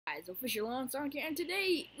guys, official on Sonic, and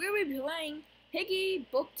today we'll be playing Piggy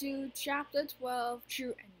Book 2 Chapter 12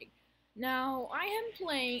 True Ending. Now, I am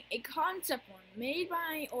playing a concept one made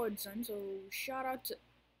by Ordson, so shout out to...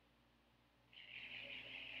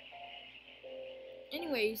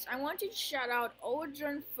 Anyways, I want to shout out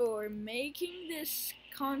Ordson for making this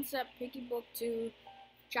concept Piggy Book 2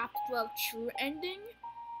 Chapter 12 True Ending.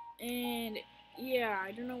 And yeah,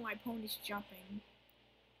 I don't know why Pony's jumping.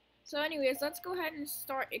 So anyways, let's go ahead and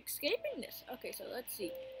start escaping this. Okay, so let's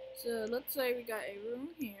see. So let's say we got a room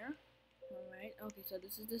here. Alright, okay, so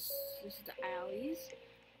this is the alleys.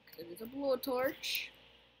 Okay, there's a blowtorch.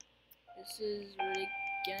 This is really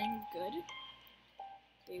getting good.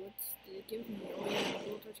 Okay, what's it give me? Oh yeah, the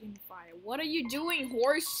blowtorch can fire. What are you doing,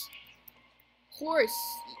 horse? Horse,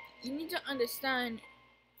 you need to understand.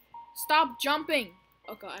 Stop jumping!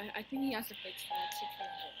 Okay, I think he has to fix that.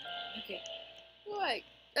 Okay. Right.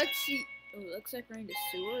 Let's see. Oh, it looks like we're in the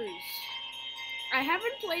sewers. I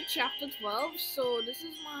haven't played Chapter 12, so this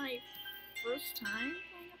is my first time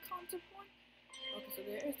playing a concept one. Okay, so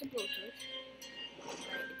there is the blowtorch.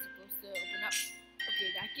 Alright, it's supposed to open up. Okay,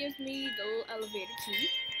 that gives me the little elevator key.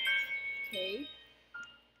 Okay.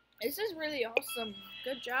 This is really awesome.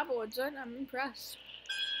 Good job, Ordson. I'm impressed.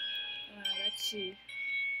 Let's see.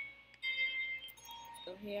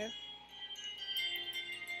 Let's go here.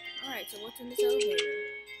 Alright, so what's in this elevator?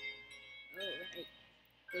 Oh, right.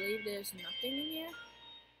 I believe there's nothing in here.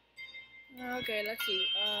 Okay, let's see.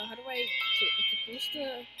 How do I... Okay, it's supposed to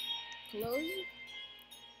close.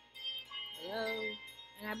 Hello?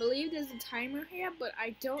 And I believe there's a timer here, but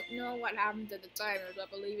I don't know what happened to the timer. I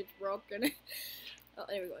believe it's broken. Oh,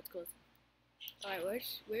 there we go. It's closed. Alright,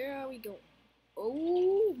 where are we going?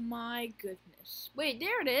 Oh my goodness. Wait,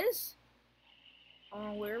 there it is.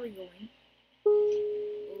 Where are we going?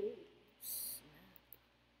 Oh, snap.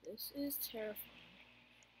 This is terrifying.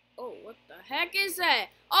 Oh, what the heck is that?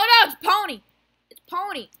 Oh no, it's Pony! It's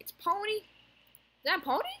Pony! It's Pony? Is that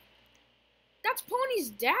Pony? That's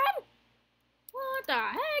Pony's dad? What the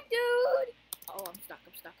heck, dude? Oh, I'm stuck.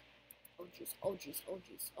 Oh jeez, oh jeez, oh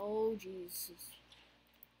jeez, oh Jesus.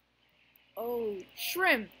 Oh,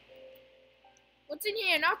 shrimp! What's in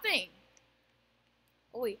here? Nothing!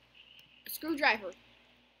 Oh wait, a screwdriver.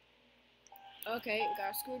 Okay, we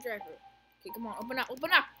got a screwdriver. Okay, come on, open up!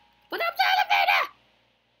 Open up the elevator!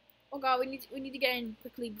 Oh god, we need to get in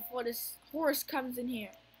quickly before this horse comes in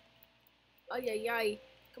here. Oh yeah.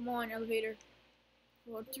 Come on, elevator.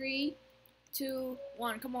 4, 3, 2,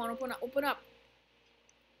 1. Come on, open up.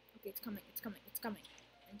 Okay, it's coming. I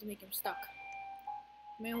need to make him stuck.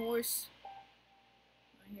 Come here, horse.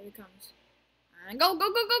 Alright, here he comes. And go! Come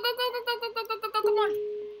on!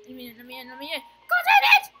 Let me in. Close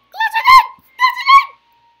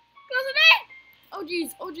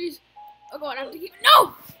it! Oh jeez. Oh god, I have to keep...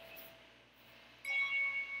 No!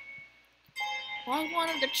 Part 1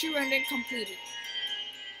 of the true ending completed.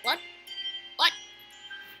 What?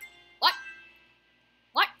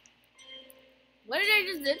 What did I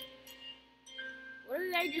just do? What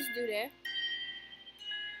did I just do there?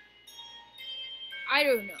 I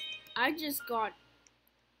don't know. I just got...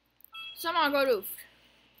 Somehow got oofed.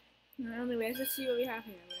 Anyways, let's see what we have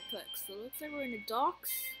here. Click. So it looks like we're in the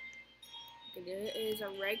docks. Okay, there is a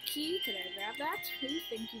red key. Can I grab that, please?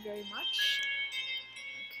 Thank you very much.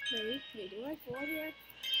 Okay, wait, do I fall here?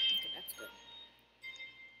 Okay, that's good.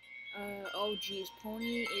 Oh geez,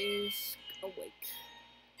 Pony is awake.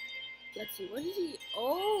 Let's see, what is he?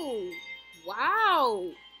 Oh,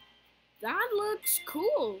 wow! That looks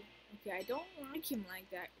cool. Okay, I don't like him like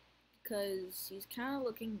that because he's kind of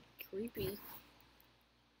looking creepy.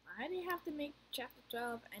 Why do they have to make Chapter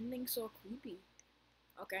 12 ending so creepy?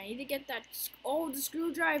 Okay, I need to get that. Oh, the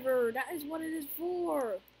screwdriver. That is what it is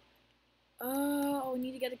for. Oh, we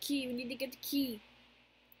need to get the key. I need to get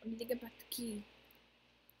back the key.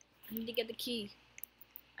 I need to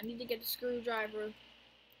get the screwdriver.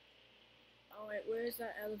 Oh wait, where is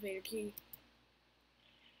that elevator key?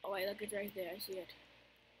 Oh wait, look, it's right there. I see it.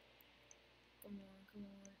 Come on.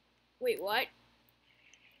 Wait, what?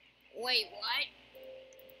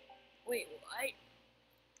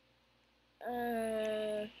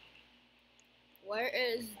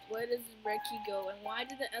 Where does the red key go? And where's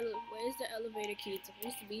the elevator key? It's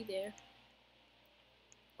supposed to be there.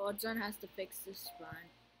 Ordson has to fix this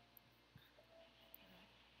spine.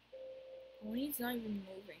 Pony's not even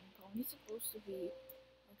moving. Pony's supposed to be...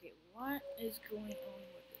 Okay, what is going on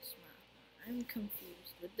with this map? I'm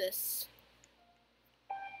confused with this.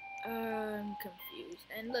 I'm confused.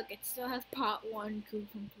 And look, it still has part 1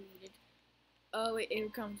 completed. Oh wait,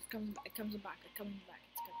 it comes back. It's coming back.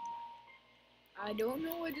 I don't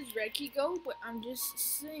know where this red key go, but I'm just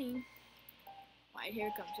saying. Alright, here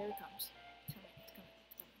it comes, here it comes. It's coming, it's coming,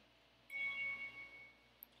 it's coming.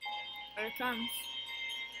 Here it comes.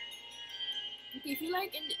 Okay, if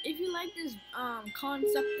you like this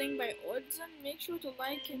concept thing by Ordzon, make sure to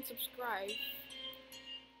like and subscribe.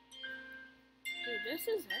 Dude, this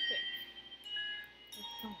is epic.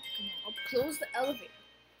 Come on, come on. Oh, close the elevator.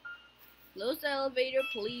 Close the elevator,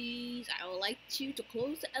 please. I would like you to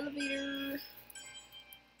close the elevator.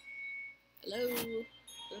 Hello?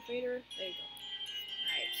 Elevator? There you go.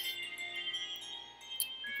 Alright.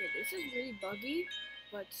 Okay, this is really buggy,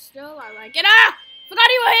 but still I like it. Ah! Forgot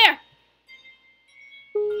you were here!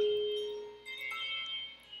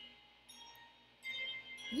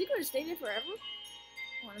 Is he gonna stay there forever?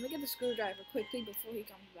 Oh, let me get the screwdriver quickly before he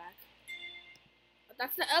comes back. But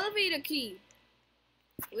that's the elevator key.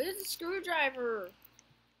 Where's the screwdriver?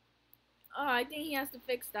 Oh, I think he has to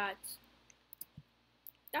fix that.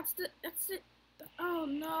 That's it. Oh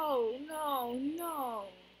no, no, no.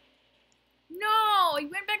 No, he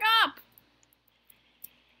went back up.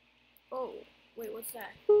 Oh, wait, what's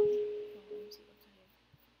that? Oh, let me see what's in here.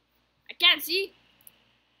 I can't see.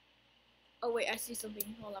 Oh wait, I see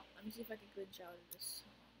something. Hold up. Let me see if I can glitch out of this.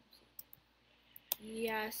 He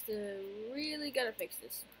has to really gotta fix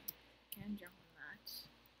this. Can't jump on that.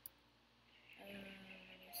 Let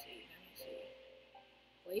me see.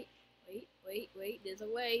 Wait. There's a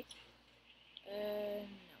way. No,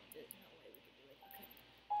 there's no way we can do it. Okay.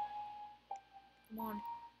 Come on.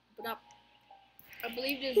 Open up. I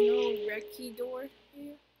believe there's no red key door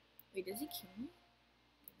here. Wait, does he kill me?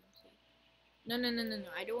 No.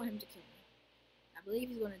 I don't want him to kill me. I believe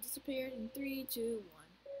he's gonna disappear in 3, 2, 1.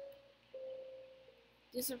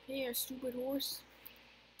 Disappear, stupid horse.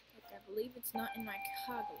 Look, I believe it's not in my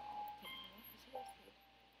catalog.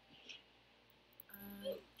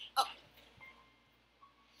 Oh.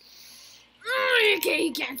 Okay,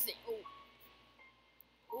 he can't stay.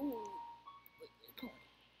 Oh. Wait, pony.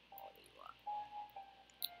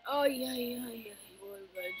 Oh, yeah. What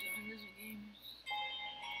have I done? This game.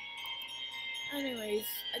 Anyways,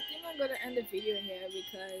 I think I'm gonna end the video here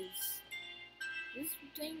because this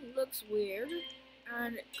thing looks weird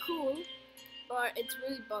and cool, but it's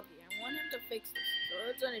really buggy. I want him to fix this.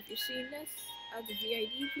 So, Ordzon, if you're seeing this as a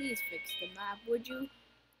VID, please fix the map. Would you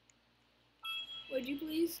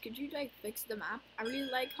please? Could you like fix the map? I really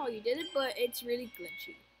like how you did it, but it's really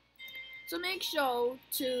glitchy. So make sure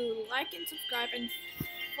to like and subscribe and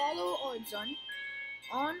follow Ordzon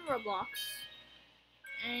on Roblox.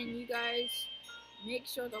 And you guys, make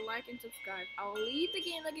sure to like and subscribe. I'll leave the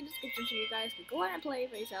game link in the description so you guys can go ahead and play it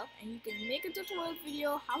for yourself. And you can make a tutorial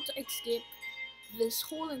video how to escape this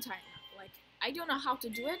whole entire map. Like, I don't know how to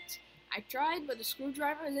do it. I tried, but the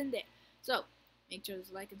screwdriver is in there. So, make sure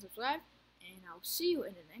to like and subscribe. And I'll see you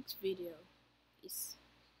in the next video. Peace.